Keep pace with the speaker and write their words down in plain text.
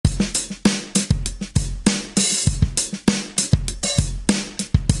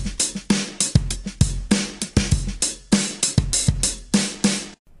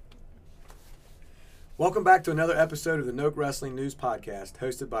Welcome back to another episode of the Noke Wrestling News Podcast,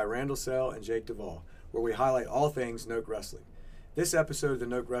 hosted by Randall Sell and Jake Duvall, where we highlight all things Noke Wrestling. This episode of the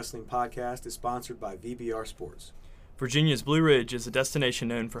Noke Wrestling Podcast is sponsored by VBR Sports. Virginia's Blue Ridge is a destination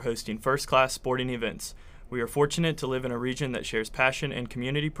known for hosting first-class sporting events. We are fortunate to live in a region that shares passion and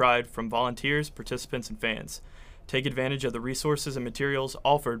community pride from volunteers, participants, and fans. Take advantage of the resources and materials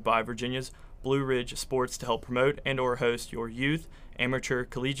offered by Virginia's Blue Ridge Sports to help promote and/or host your youth, amateur,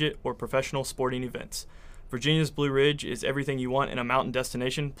 collegiate, or professional sporting events. Virginia's Blue Ridge is everything you want in a mountain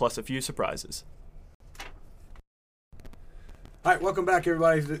destination, plus a few surprises. All right, welcome back,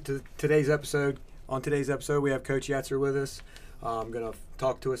 everybody, to today's episode. On today's episode, we have Coach Yetzer with us. Going to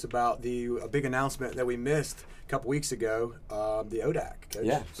talk to us about a big announcement that we missed a couple weeks ago, the ODAC. Coach.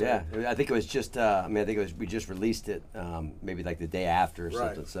 Yeah. I think it was just. We just released it, maybe like the day after or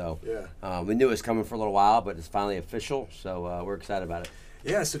something. So we knew it was coming for a little while, but it's finally official. So we're excited about it.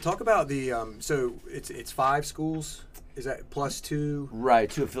 Yeah. So talk about the. So it's 5 schools. Is that plus 2? Right,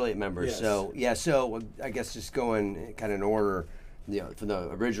 2 affiliate members. Yes. So I guess just going kind of in order. From the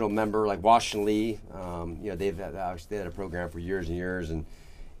original member, like Washington Lee, they had a program for years and years, and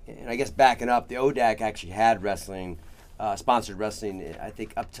I guess backing up, the ODAC actually had wrestling, sponsored wrestling, I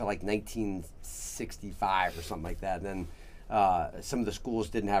think up to like 1965 or something like that. And then some of the schools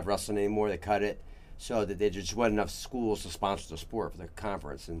didn't have wrestling anymore; they cut it, so that there just wasn't enough schools to sponsor the sport for the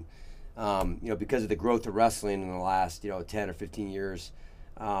conference. And because of the growth of wrestling in the last 10 or 15 years.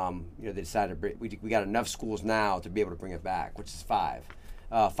 They decided we got enough schools now to be able to bring it back, which is 5.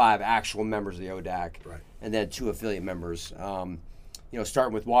 5 actual members of the ODAC, right. And then 2 affiliate members.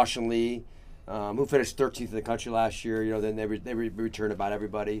 Starting with Washington Lee, who finished 13th in the country last year. Then they returned about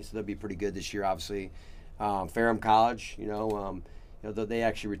everybody, so they'll be pretty good this year, obviously. Ferrum College, they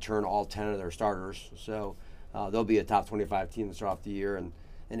actually return all 10 of their starters, so they'll be a top 25 team to start off the year. And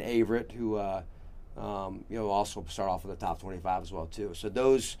Averett, who also start off with the top 25 as well too. So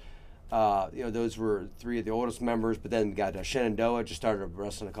those were 3 of the oldest members. But then we got Shenandoah just started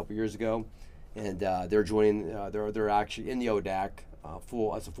wrestling a couple years ago, and they're joining. They're actually in the ODAC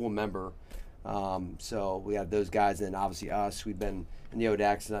as a full member. So we have those guys, and obviously us. We've been in the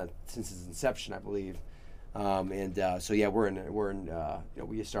ODAC since its inception, I believe. We're in.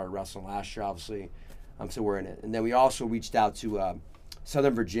 We started wrestling last year, obviously. So we're in it, and then we also reached out to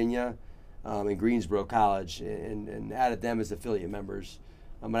Southern Virginia. In Greensboro College, and added them as affiliate members.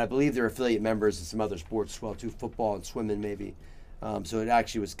 And I believe they're affiliate members in some other sports as well too, football and swimming maybe. So it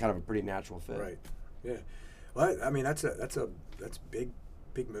actually was kind of a pretty natural fit. Right. Yeah. Well, I mean that's big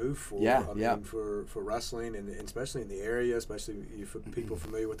move for for wrestling and especially in the area, especially for people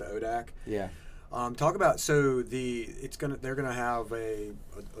familiar with the ODAC. Yeah. Talk about they're gonna have a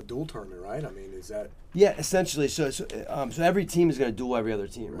dual tournament, right? I mean, is that? Yeah, essentially. So every team is gonna duel every other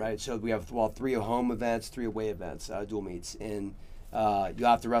team, right? So we have 3 home events, 3 away events, dual meets, and you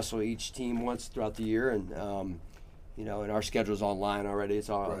have to wrestle each team once throughout the year, and and our schedule's online already. It's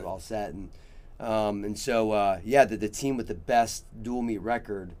all set, and the team with the best dual meet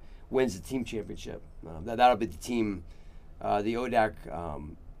record wins the team championship. That'll be the team, the ODAC.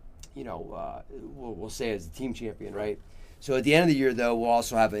 We'll say as the team champion, right? So at the end of the year, though, we'll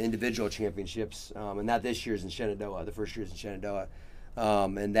also have individual championships, and that this year's in Shenandoah. The first year's in Shenandoah,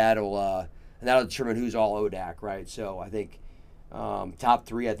 and that'll determine who's all ODAC, right? So I think top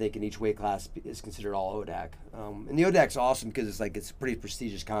 3, I think, in each weight class is considered all ODAC. And the ODAC's awesome because it's a pretty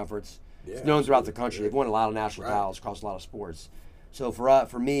prestigious conference. Yeah, it's known throughout the country. They've won a lot of national titles across a lot of sports. So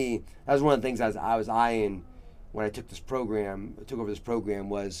for me, that was one of the things I was eyeing when I took over this program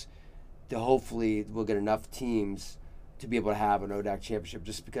was to hopefully we'll get enough teams to be able to have an ODAC championship,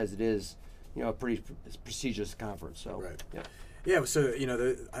 just because it is, a pretty prestigious conference. So yeah. So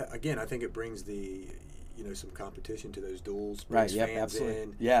I think it brings some competition to those duels. Right. Yep. Fans absolutely.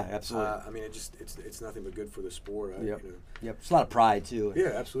 In. Yeah. Absolutely. I mean, it's nothing but good for the sport. Yep. It's a lot of pride too.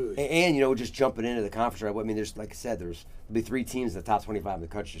 Yeah, absolutely. And just jumping into the conference, right? I mean, there's, like I said, there'll be 3 teams in the top 25 in the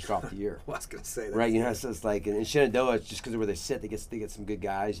country to start off the year. Well, I was gonna say that. Right. So it's like in Shenandoah, it's just because of where they sit, they get some good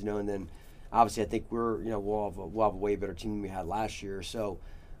guys, and then obviously I think we'll have a way better team than we had last year. So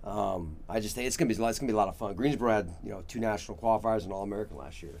I just think it's gonna be a lot of fun. Greensboro had 2 national qualifiers and All-American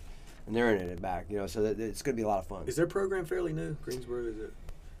last year, and they're in it back. So it's gonna be a lot of fun. Is their program fairly new, Greensboro? Is it?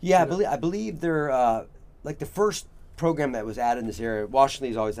 Yeah, I believe they're like the first program that was added in this area. Washington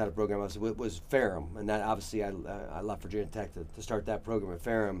Lee's always had a program. Was Ferrum, and that obviously I left Virginia Tech to start that program at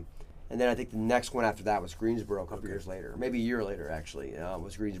Ferrum. And then I think the next one after that was Greensboro a couple years later, maybe a year later actually,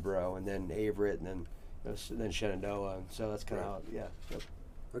 was Greensboro, and then Averett, and then Shenandoah. And so that's kind of how, yeah. Yep.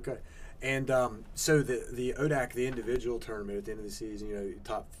 Okay. And so the ODAC, the individual tournament at the end of the season,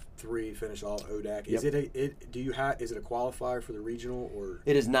 top 3 finish all ODAC. Is Yep. is it a qualifier for the regional or?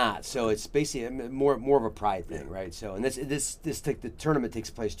 It is not. So it's basically more of a pride thing, right? So and the tournament takes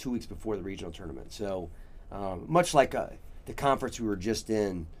place 2 weeks before the regional tournament. So much like the conference we were just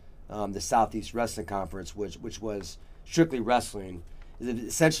in, the Southeast Wrestling Conference, which was strictly wrestling,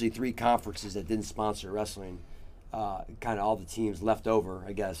 essentially 3 conferences that didn't sponsor wrestling. Kind of all the teams left over,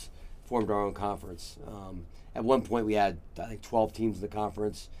 I guess, formed our own conference. At one point, we had I think 12 teams in the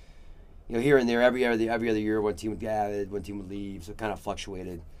conference. Here and there, every other year, one team would get added, one team would leave, so it kind of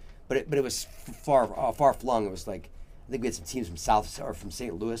fluctuated. But it was far flung. It was like I think we had some teams from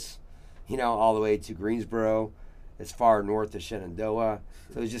St. Louis, all the way to Greensboro, as far north as Shenandoah.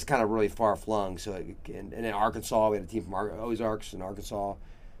 So it was just kind of really far flung. So and in Arkansas, we had a team from Ozarks in Arkansas.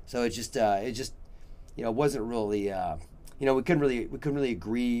 So it wasn't really. We couldn't really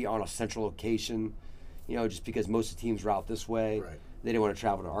agree on a central location. Just because most of the teams were out this way. Right. They didn't want to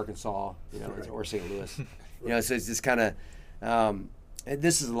travel to Arkansas, Right. or St. Louis. So it's just kind of,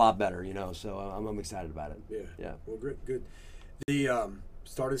 this is a lot better, so I'm excited about it. Yeah. Well, good. The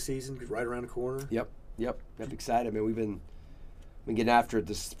start of the season right around the corner. Yep. Excited. I mean, we've been getting after it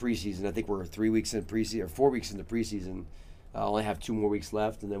this preseason. I think we're 3 weeks in preseason or 4 weeks into preseason. Only have 2 more weeks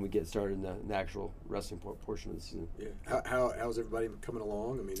left, and then we get started in the actual wrestling portion of the season. Yeah. How's everybody coming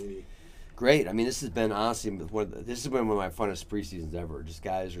along? I mean, Great. I mean, this has been honestly this has been one of my funnest preseasons ever. Just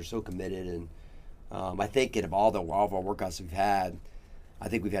guys are so committed, and I think of all of our workouts we've had, I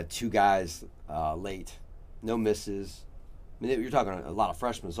think we've had 2 guys late, no misses. I mean, you're talking a lot of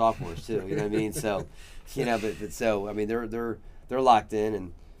freshmen, sophomores too. You know what I mean? So, but so I mean, they're locked in,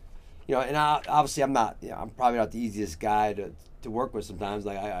 and and obviously I'm probably not the easiest guy to work with sometimes.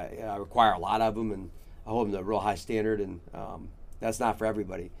 Like I require a lot of them, and I hold them to a real high standard, and that's not for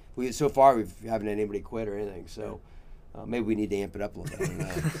everybody. So far we haven't had anybody quit or anything, so maybe we need to amp it up a little bit.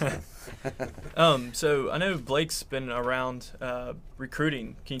 I don't know. So I know Blake's been around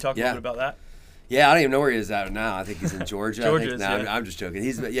recruiting. Can you talk a little bit about that? Yeah, I don't even know where he is at now. I think he's in Georgia. Yeah. I'm just joking.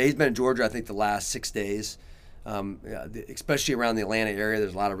 He's been in Georgia. I think the last 6 days, especially around the Atlanta area.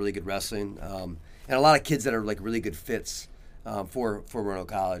 There's a lot of really good wrestling, and a lot of kids that are like really good fits for Roanoke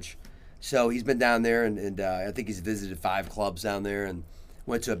College. So he's been down there, and I think he's visited 5 clubs down there, and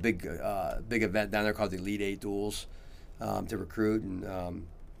went to a big event down there called the Elite 8 Duels to recruit. And I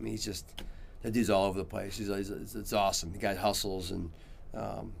mean, that dude's all over the place. It's awesome. The guy hustles, and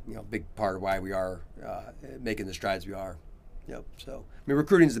big part of why we are making the strides we are. Yep. So I mean,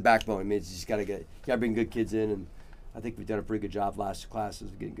 recruiting is the backbone. I mean, you just got to bring good kids in, and I think we've done a pretty good job last 2 classes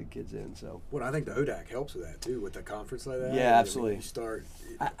of getting good kids in. So. Well, I think the ODAC helps with that too, with the conference like that. Yeah, absolutely. You start.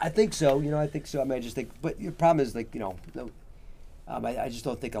 I think so. I think so. I mean, I just think, but your problem is I just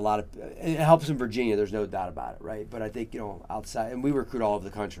don't think a lot of it helps in Virginia. There's no doubt about it, right? But I think outside, and we recruit all over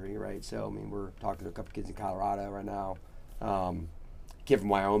the country, right? So I mean, we're talking to a couple kids in Colorado right now, kid from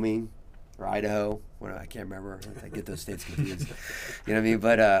Wyoming or Idaho. I can't remember. I get those states confused. You know what I mean?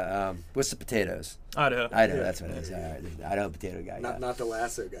 But what's the potatoes? Idaho. Yeah. That's what it is. Idaho potato guy. Not the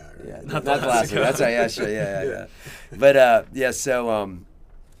lasso guy, right? Yeah, not the lasso. That's right. Yeah, sure. Yeah. But So.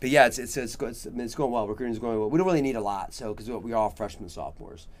 But yeah, it's going well. Recruiting's going well. We don't really need a lot, because we're all freshmen and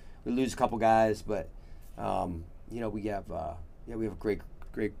sophomores. We lose a couple guys, but we have a great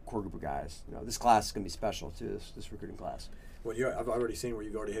core group of guys. This class is going to be special too. This recruiting class. Well, I've already seen where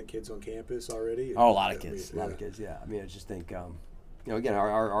you've already had kids on campus already. Oh, a lot of kids. Yeah. I mean, I just think again,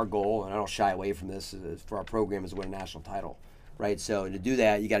 our goal, and I don't shy away from this, is for our program is to win a national title, right? So to do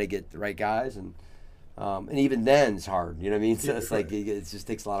that, you got to get the right guys, and even then it's hard, you know what I mean? So it's like it just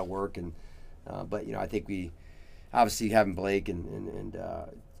takes a lot of work, and but I think we obviously having Blake and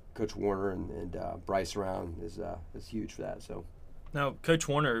Coach Warner and Bryce around is huge for that. So now Coach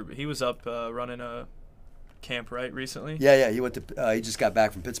Warner, he was up running a camp right recently. Yeah, he went to he just got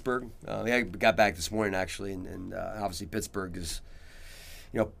back from Pittsburgh. He got back this morning actually, and obviously Pittsburgh is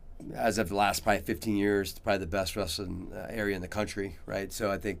as of the last probably 15 years probably the best wrestling area in the country, right?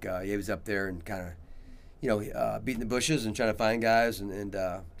 So I think he was up there and kind of beating the bushes and trying to find guys, and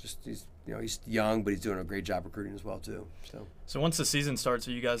just he's young, but he's doing a great job recruiting as well too. So once the season starts,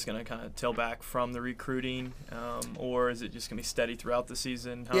 are you guys going to kind of tail back from the recruiting, or is it just going to be steady throughout the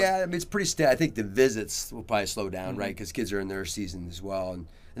season? Yeah, I mean it's pretty steady. I think the visits will probably slow down, right? Because kids are in their season as well, and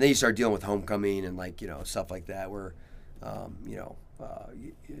then you start dealing with homecoming and stuff like that, where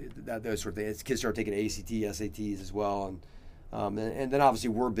those sort of things. Kids start taking ACT, SATs as well, and then obviously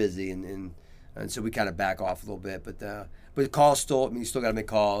we're busy and so we kind of back off a little bit, but calls still. I mean, you still got to make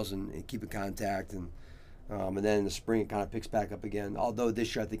calls and keep in contact, and And then in the spring, it kind of picks back up again. Although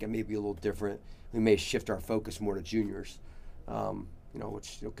this year, I think it may be a little different. We may shift our focus more to juniors,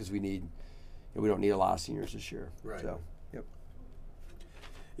 which because we don't need a lot of seniors this year. Right. So, yep.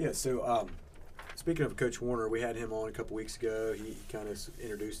 Yeah. So speaking of Coach Warner, we had him on a couple weeks ago. He kind of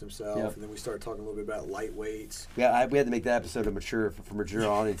introduced himself, Yep. and then we started talking a little bit about lightweights. Yeah, we had to make that episode for mature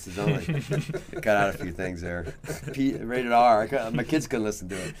audiences only. Cut out a few things there. Rated R. My kids couldn't listen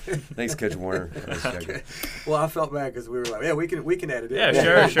to it. Thanks, Coach Warner. Okay. Well, I felt bad because we were like, yeah, we can edit it.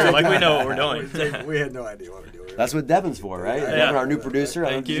 Yeah, sure. Like we know what we're doing. We had no idea what we're doing. That's what Devin's for, right? Yeah. Devin, our new producer.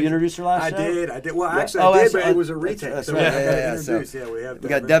 Thank Did you. you introduce her last show? I did. Well, Yeah. actually, Oh, I did, that's but right. it was a retake. That's so right. I got Yeah. introduced. Yeah, we have. We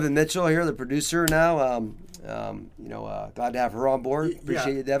got Devin Mitchell here, the producer now. Glad to have her on board. Yeah.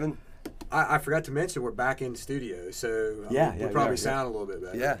 Appreciate you, Devin. I forgot to mention we're back in studio, so we probably sound a little bit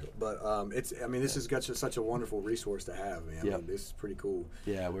better. Yeah. But this has got such a wonderful resource to have, man. Yep. I mean, this is pretty cool.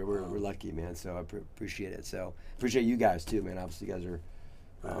 Yeah, we're lucky, man. So I appreciate it. So appreciate you guys too, man. Obviously, you guys are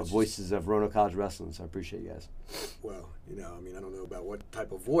voices of Roanoke College wrestling. So I appreciate you guys. Well, I don't know about what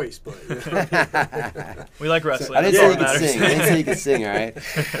type of voice, but We like wrestling. I didn't That's say all you that could matters. sing. I didn't say you could sing. All right.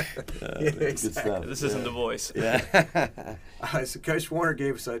 Yeah, Good stuff. This isn't The Voice. Yeah. So Coach Warner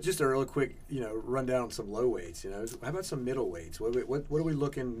gave us just a real quick, rundown on some low weights. How about some middle weights? What are we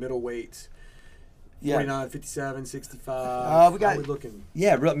looking middle weights? Yeah. 49, 57, 65. We got. How are we looking?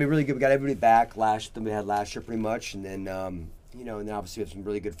 Yeah, really good. We got everybody back than we had last year, pretty much, and then and then obviously we have some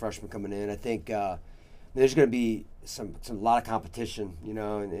really good freshmen coming in. I think there's going to be a lot of competition,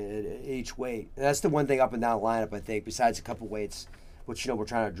 in each weight. And that's the one thing up and down the lineup. I think besides a couple weights, which we're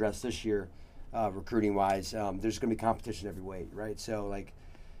trying to address this year, recruiting wise, there's going to be competition every weight, right? So at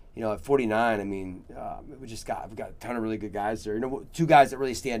 49, we've got a ton of really good guys there. Two guys that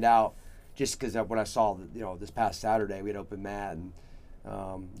really stand out. Just because when I saw, this past Saturday, we had open mat and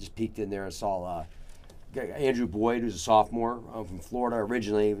just peeked in there and saw Andrew Boyd, who's a sophomore from Florida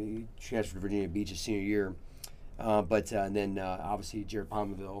originally. He transferred to Virginia Beach his senior year. And then obviously Jared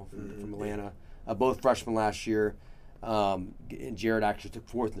Palmerville from Atlanta. Both freshmen last year. And Jared actually took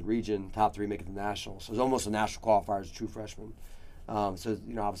fourth in the region, top three making the national. So it was almost a national qualifier as a true freshman.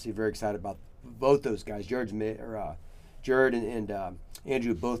 Obviously very excited about both those guys. Jared and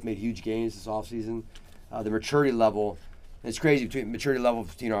Andrew both made huge gains this offseason. The maturity level, it's crazy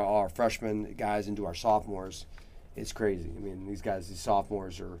between our freshman guys into our sophomores. It's crazy. These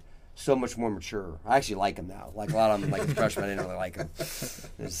sophomores are so much more mature. I actually like them now. Like a lot of them, like the freshmen, I didn't really like them.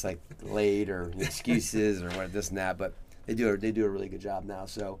 They're just like late or excuses or what this and that. But they do a really good job now.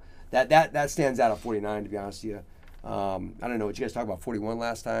 So that stands out at 49, to be honest with you. I don't know. Did you guys talk about 41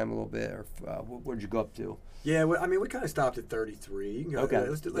 last time a little bit, or what did you go up to? Yeah, we kind of stopped at 33. Okay.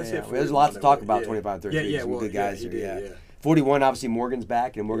 Let's hit 41. There's a lot to talk about, 25, 33. Some good guys here. Yeah. 41, obviously, Morgan's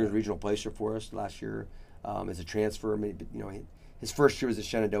back, and Morgan's regional placer for us last year as a transfer. His first year was at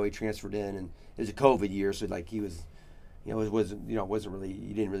Shenandoah. He transferred in, and it was a COVID year, so he was, wasn't really.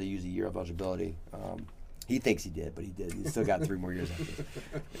 He didn't really use a year of eligibility. He thinks he did, but he did. He's still got 3 more years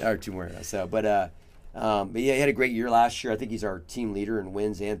after, or 2 more. So, but yeah, he had a great year last year. I think he's our team leader in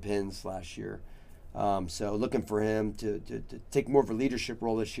wins and pins last year. So looking for him to take more of a leadership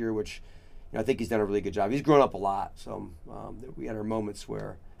role this year, which I think he's done a really good job. He's grown up a lot. So we had our moments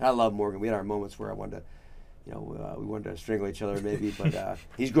where, and I love Morgan. We had our moments where I wanted to, we wanted to strangle each other maybe, but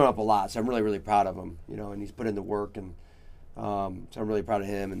he's grown up a lot. So I'm really, really proud of him. And he's put in the work, and so I'm really proud of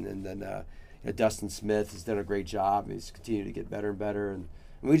him. And then Dustin Smith has done a great job. He's continued to get better and better. And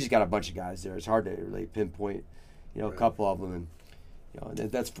we just got a bunch of guys there. It's hard to really pinpoint, a couple of them. And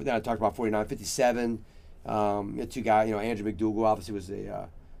then I talked about 49, 57. 2 guys. Andrew McDougal obviously was the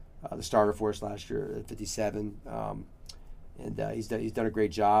starter for us last year at 57, and he's done a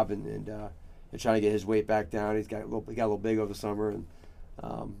great job and trying to get his weight back down. He got a little big over the summer,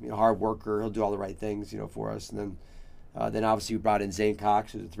 and hard worker. He'll do all the right things for us. And then obviously we brought in Zane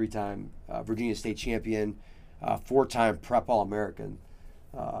Cox, who's a 3-time Virginia State champion, 4-time Prep All-American.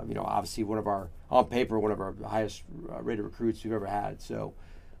 Obviously on paper, one of our highest rated recruits we've ever had. So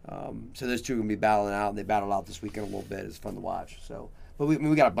those two are going to be battling out, and they battled out this weekend a little bit. It's fun to watch. So, but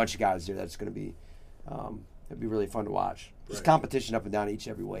we got a bunch of guys there that's going to be, it'd be really fun to watch. Just competition up and down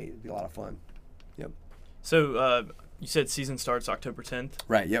every weight. It'd be a lot of fun. Yep. So you said season starts October 10th.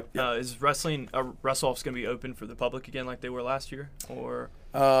 Right. Yep. Is wrestling wrestle-offs going to be open for the public again like they were last year, or?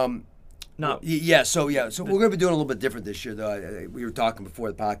 No. Yeah. So we're going to be doing a little bit different this year, though. We were talking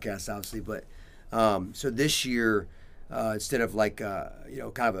before the podcast, obviously, but so this year, instead of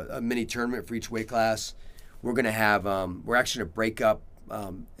kind of a mini tournament for each weight class, we're going to have we're actually going to break up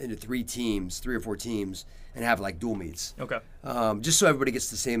into 3 or 4 teams, and have like dual meets. Okay. Just so everybody gets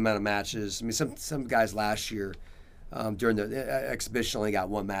the same amount of matches. I mean, some guys last year during the exhibition only got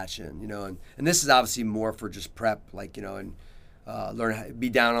 1 match in, and this is obviously more for just prep, like, and learn how to be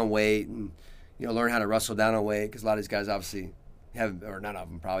down on weight and, learn how to wrestle down on weight, because a lot of these guys obviously haven't, or none of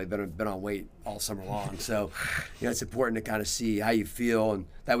them probably, been on weight all summer long. So, it's important to kind of see how you feel, and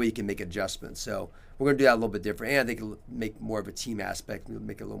that way you can make adjustments. So we're going to do that a little bit different, and I think it'll make more of a team aspect,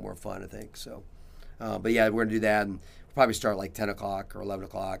 make it a little more fun, I think. So, but yeah, we're going to do that, and we'll probably start like 10 o'clock or 11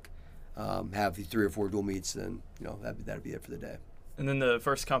 o'clock, have 3 or 4 dual meets, and, that'd be it for the day. And then the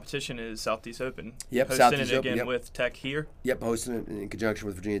first competition is Southeast Open. Yep, hosting Southeast it Open, again yep. with Tech here. Yep, hosting it in conjunction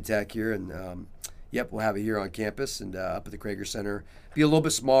with Virginia Tech here, and we'll have it here on campus and up at the Krager Center. Be a little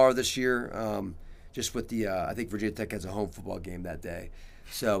bit smaller this year, just with the I think Virginia Tech has a home football game that day,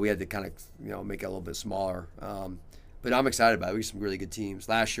 so we had to kind of make it a little bit smaller. But I'm excited about it. We have some really good teams.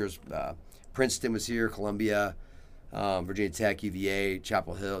 Last year's Princeton was here, Columbia, Virginia Tech, UVA,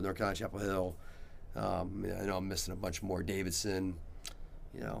 Chapel Hill, North Carolina Chapel Hill. I know I'm missing a bunch more. Davidson.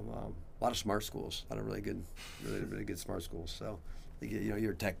 A lot of smart schools, a lot of really good smart schools. So,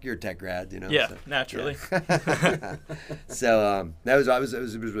 you're a tech grad, Yeah, so, naturally. Yeah. So it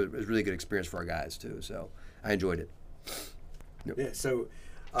was a really good experience for our guys too. So I enjoyed it. Yep. Yeah. So,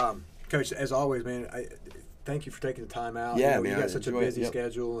 Coach, as always, man, thank you for taking the time out. Yeah, you man, got such a busy yep.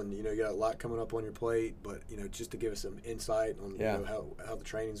 schedule, and you got a lot coming up on your plate. But just to give us some insight on how the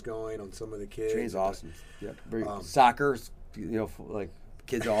training's going on some of the kids. Training's awesome. Yep. Soccer, like.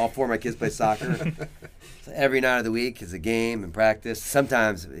 All 4 of my kids play soccer. So every night of the week is a game and practice.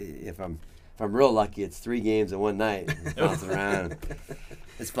 Sometimes, if I'm real lucky, it's 3 games in one night. Bouncing around.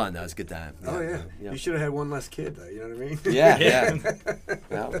 It's fun though. It's a good time. Oh yeah. You should have had one less kid though. You know what I mean?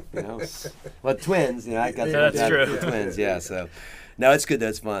 Yeah. Well, twins. I got that's true. Twins. Yeah. So, no, it's good though.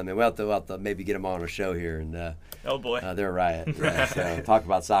 It's fun. Man, we'll have to maybe get them on a show here, and oh boy, they're a riot. Right? So talk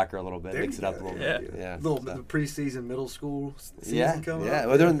about soccer a little bit, mix it up a little bit. Yeah. Little preseason middle school season coming up.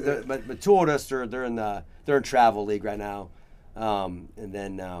 Well, my 2 oldest they're in travel league right now, and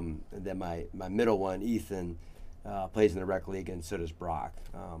then my middle one, Ethan, plays in the rec league, and so does Brock.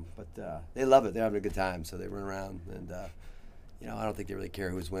 But they love it. They're having a good time, so they run around, and I don't think they really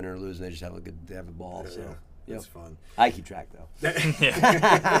care who's winning or losing. They just have a ball. Yeah, so. That's fun. I keep track though.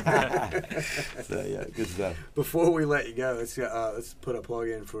 So yeah, good stuff. Before we let you go, let's put a plug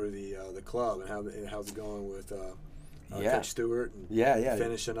in for the club and how's it going with Coach Stewart and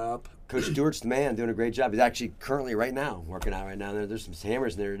finishing up. Coach Stewart's the man, doing a great job. He's actually currently working out right now. There's some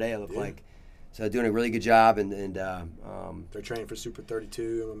hammers in there today. It looked like. So doing a really good job, and they're training for Super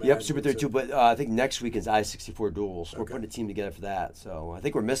 32. Yep, Super 32. But I think next week is I-64 duels. So we're putting a team together for that. So I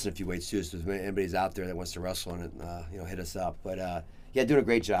think we're missing a few weights too. So if anybody's out there that wants to wrestle in it, hit us up. But doing a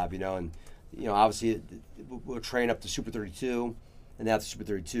great job. And obviously we'll train up to Super 32, and after Super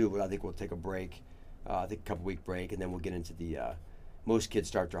 32, I think we'll take a break. I think a couple week break, and then we'll get into the most kids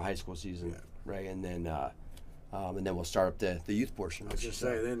start their high school season, right? And then we'll start up the youth portion. I was just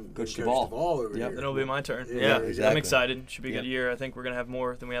say then Coach Duvall over here. Then it'll be my turn. Yeah, exactly. I'm excited. Should be a good year. I think we're gonna have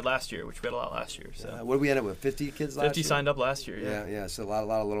more than we had last year, which we had a lot last year. So what did we end up with? 50 kids last year? 50 signed up last year. Yeah. So a lot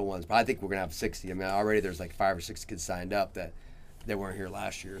of little ones. But I think we're gonna have 60. I mean, already there's like 5 or 6 kids signed up that weren't here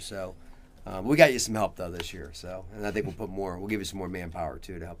last year. So we got you some help though this year. So and I think we'll put more. We'll give you some more manpower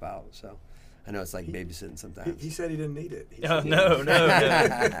too to help out. So. I know it's like babysitting sometimes. He said he didn't need it. No.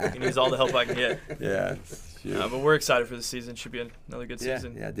 He needs all the help I can get. Yeah. But we're excited for the season. Should be another good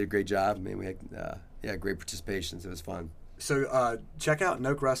season. Yeah, did a great job. I mean, we had great participation. So it was fun. So check out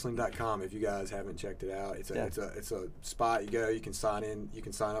nokewrestling.com if you guys haven't checked it out. It's a spot you go. You can sign in. You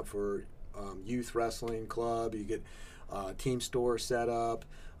can sign up for youth wrestling club. You get team store set up.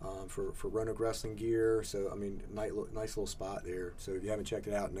 For Roanoke Wrestling gear. So, I mean, nice little spot there. So, if you haven't checked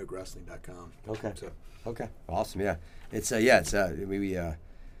it out, nokewrestling.com. Okay. So. Okay. Awesome. Yeah. We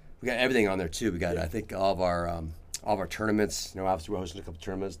got everything on there too. We got I think all of our tournaments. Obviously we're hosting a couple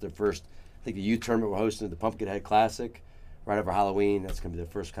tournaments. The first, I think the youth tournament we're hosting the Pumpkinhead Classic, right over Halloween. That's gonna be the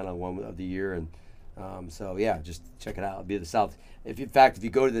first kind of one of the year. And just check it out. It'll be the South. If you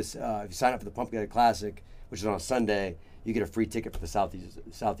go to this, if you sign up for the Pumpkinhead Classic, which is on a Sunday, you get a free ticket for the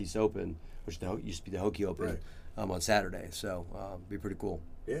Southeast Open, which used to be the Hokie Open, on Saturday. So be pretty cool.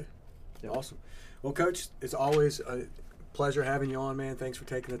 Yeah. Awesome. Well, Coach, it's always a pleasure having you on, man. Thanks for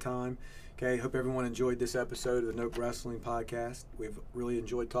taking the time. Okay, hope everyone enjoyed this episode of the Noke Wrestling Podcast. We've really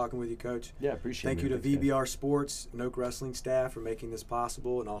enjoyed talking with you, Coach. Yeah, appreciate it. Thank you to VBR Sports, Noke Wrestling staff for making this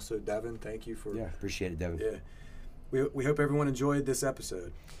possible, and also Devin. Thank you for. Yeah, appreciate it, Devin. Yeah. we hope everyone enjoyed this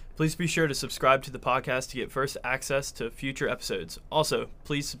episode. Please be sure to subscribe to the podcast to get first access to future episodes. Also,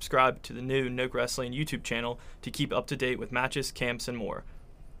 please subscribe to the new Noke Wrestling YouTube channel to keep up to date with matches, camps, and more.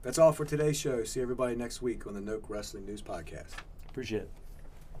 That's all for today's show. See everybody next week on the Noke Wrestling News Podcast. Appreciate it.